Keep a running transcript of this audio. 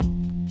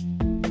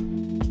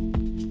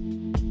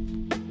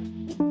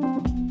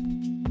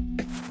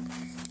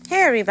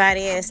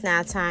everybody, it's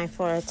now time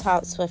for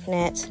Talks with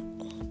Net.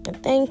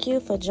 And thank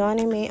you for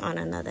joining me on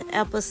another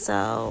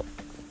episode.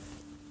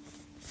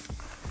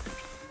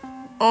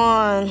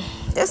 On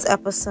this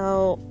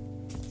episode,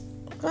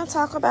 I'm going to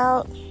talk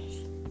about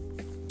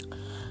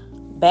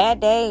bad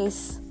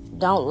days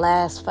don't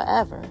last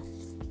forever.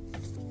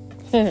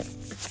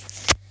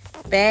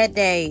 Bad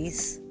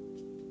days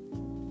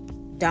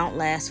don't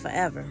last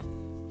forever.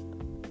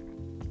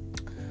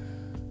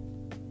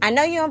 I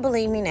know you don't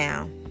believe me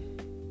now.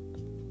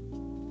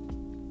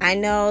 I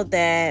know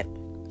that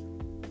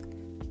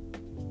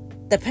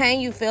the pain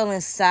you feel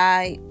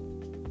inside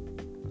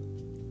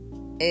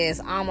is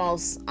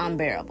almost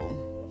unbearable.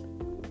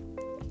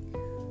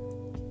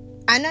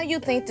 I know you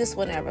think this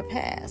will never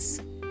pass.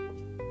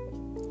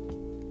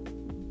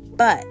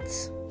 But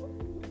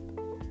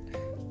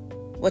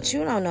what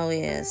you don't know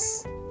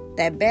is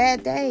that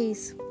bad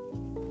days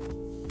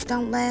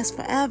don't last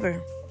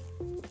forever.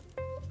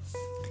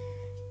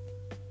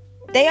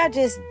 They are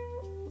just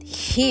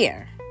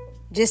here,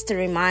 just to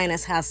remind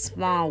us how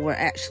small we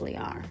actually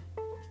are.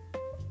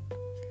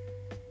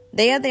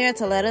 They are there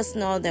to let us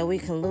know that we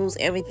can lose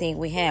everything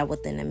we have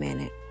within a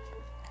minute.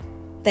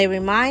 They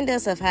remind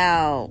us of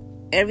how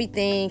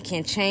everything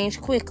can change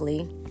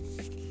quickly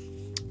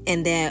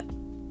and that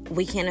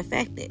we can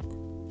affect it.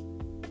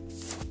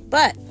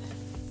 But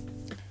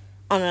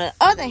on the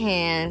other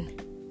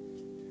hand,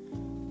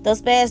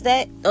 those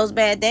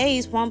bad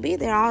days won't be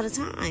there all the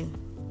time.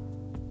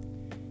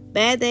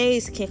 Bad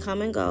days can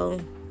come and go,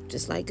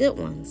 just like good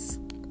ones.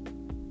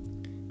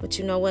 But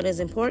you know what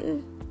is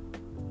important?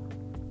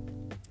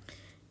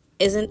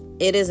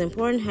 It is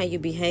important how you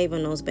behave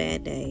on those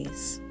bad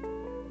days.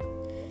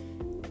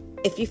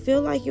 If you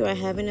feel like you are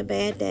having a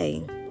bad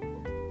day,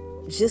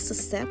 just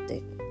accept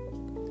it.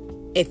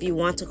 If you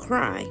want to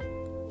cry,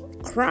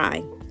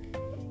 cry.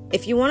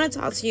 If you want to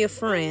talk to your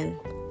friend,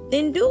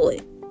 then do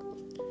it.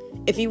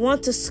 If you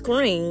want to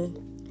scream,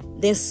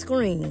 then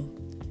scream.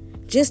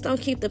 Just don't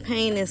keep the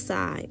pain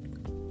inside.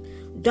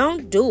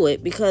 Don't do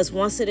it because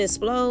once it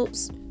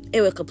explodes,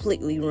 it will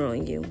completely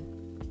ruin you.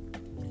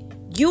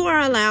 You are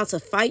allowed to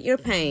fight your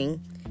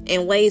pain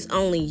in ways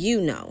only you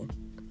know.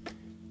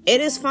 It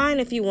is fine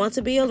if you want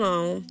to be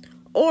alone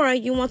or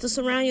you want to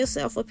surround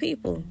yourself with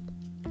people.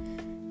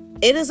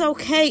 It is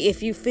okay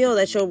if you feel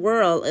that your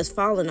world is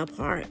falling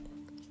apart.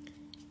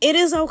 It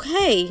is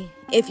okay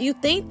if you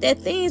think that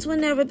things will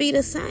never be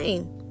the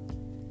same.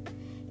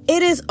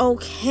 It is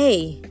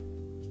okay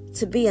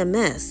to be a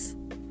mess.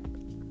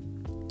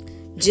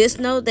 Just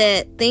know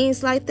that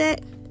things like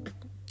that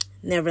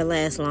never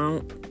last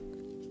long.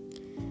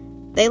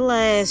 They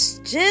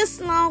last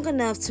just long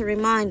enough to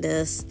remind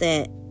us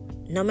that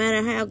no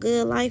matter how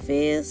good life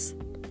is,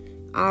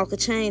 all could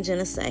change in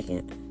a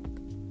second.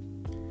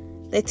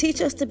 They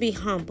teach us to be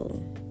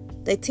humble.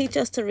 They teach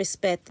us to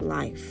respect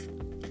life.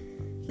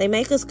 They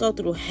make us go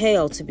through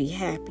hell to be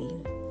happy.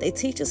 They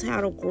teach us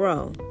how to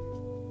grow,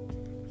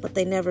 but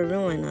they never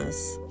ruin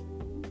us.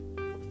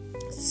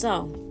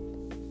 So,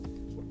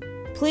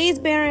 please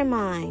bear in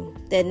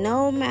mind that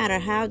no matter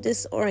how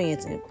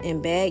disoriented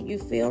and bad you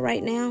feel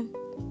right now,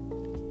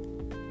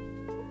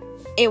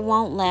 it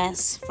won't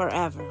last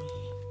forever.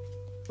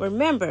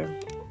 Remember,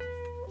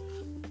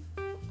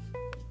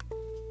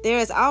 there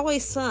is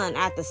always sun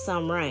after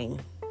some rain.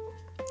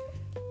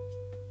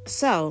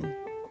 So,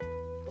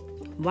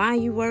 why are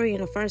you worried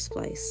in the first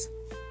place?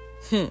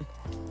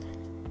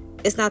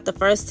 It's not the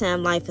first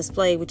time life has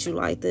played with you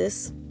like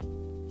this.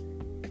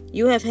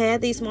 You have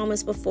had these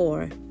moments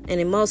before,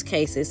 and in most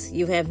cases,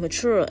 you have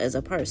matured as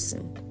a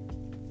person.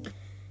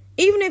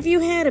 Even if you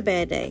had a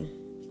bad day,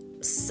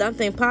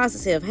 something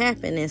positive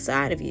happened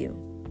inside of you.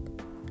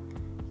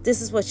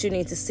 This is what you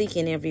need to seek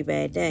in every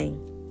bad day.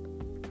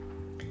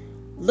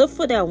 Look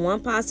for that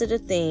one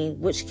positive thing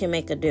which can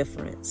make a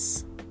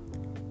difference.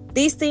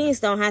 These things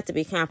don't have to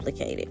be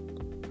complicated.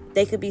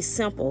 They could be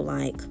simple,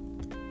 like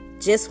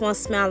just one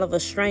smile of a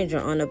stranger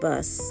on the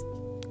bus.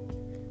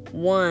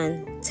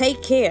 1,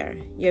 take care,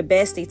 your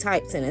bestie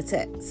types in a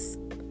text.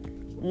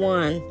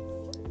 1,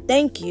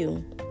 thank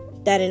you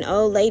that an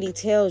old lady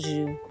tells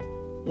you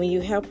when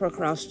you help her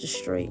cross the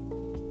street.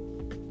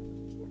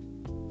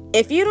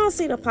 If you don't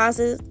see the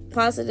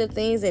positive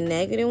things and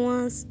negative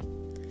ones,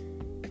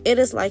 it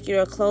is like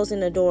you're closing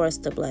the doors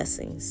to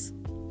blessings.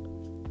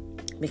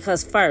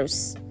 Because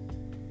first,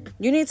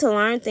 you need to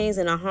learn things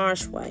in a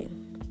harsh way,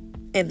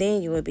 and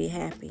then you will be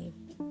happy.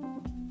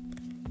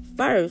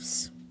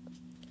 First,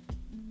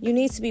 you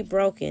need to be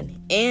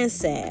broken and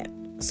sad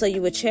so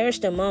you will cherish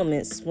the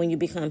moments when you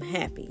become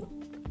happy.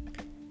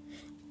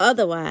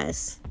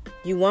 Otherwise,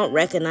 you won't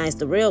recognize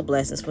the real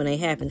blessings when they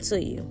happen to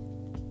you.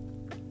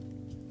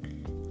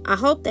 I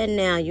hope that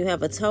now you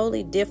have a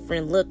totally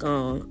different look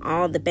on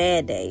all the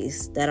bad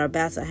days that are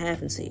about to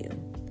happen to you.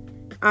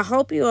 I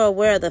hope you are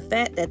aware of the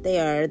fact that they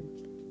are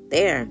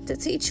there to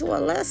teach you a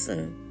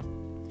lesson.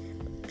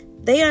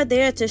 They are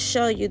there to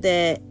show you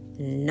that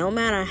no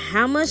matter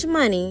how much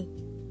money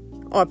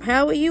or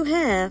power you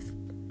have,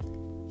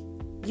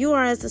 you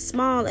are as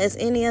small as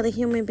any other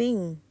human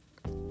being.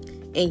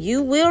 And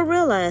you will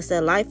realize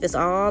that life is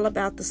all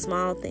about the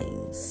small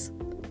things.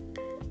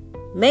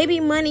 Maybe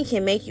money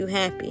can make you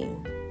happy,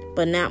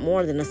 but not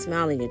more than a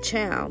smile of your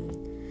child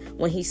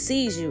when he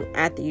sees you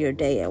after your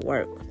day at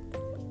work.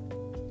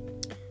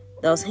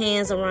 Those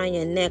hands around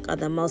your neck are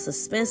the most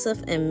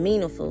expensive and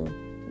meaningful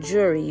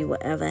jewelry you will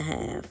ever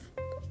have.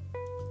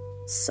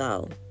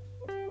 So,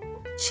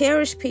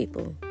 cherish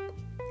people.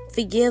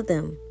 Forgive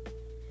them.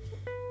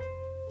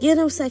 Give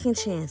them second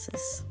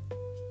chances.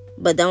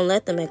 But don't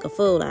let them make a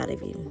fool out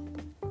of you.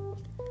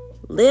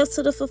 Live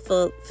to the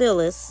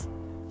fullest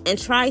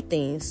and try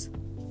things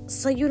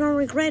so you don't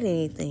regret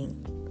anything.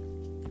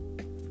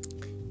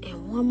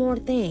 And one more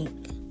thing.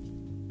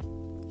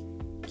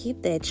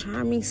 Keep that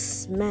charming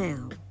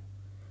smile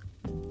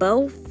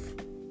both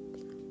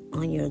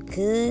on your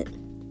good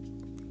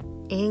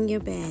and your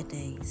bad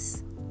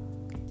days.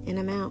 And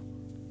I'm out.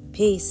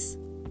 Peace.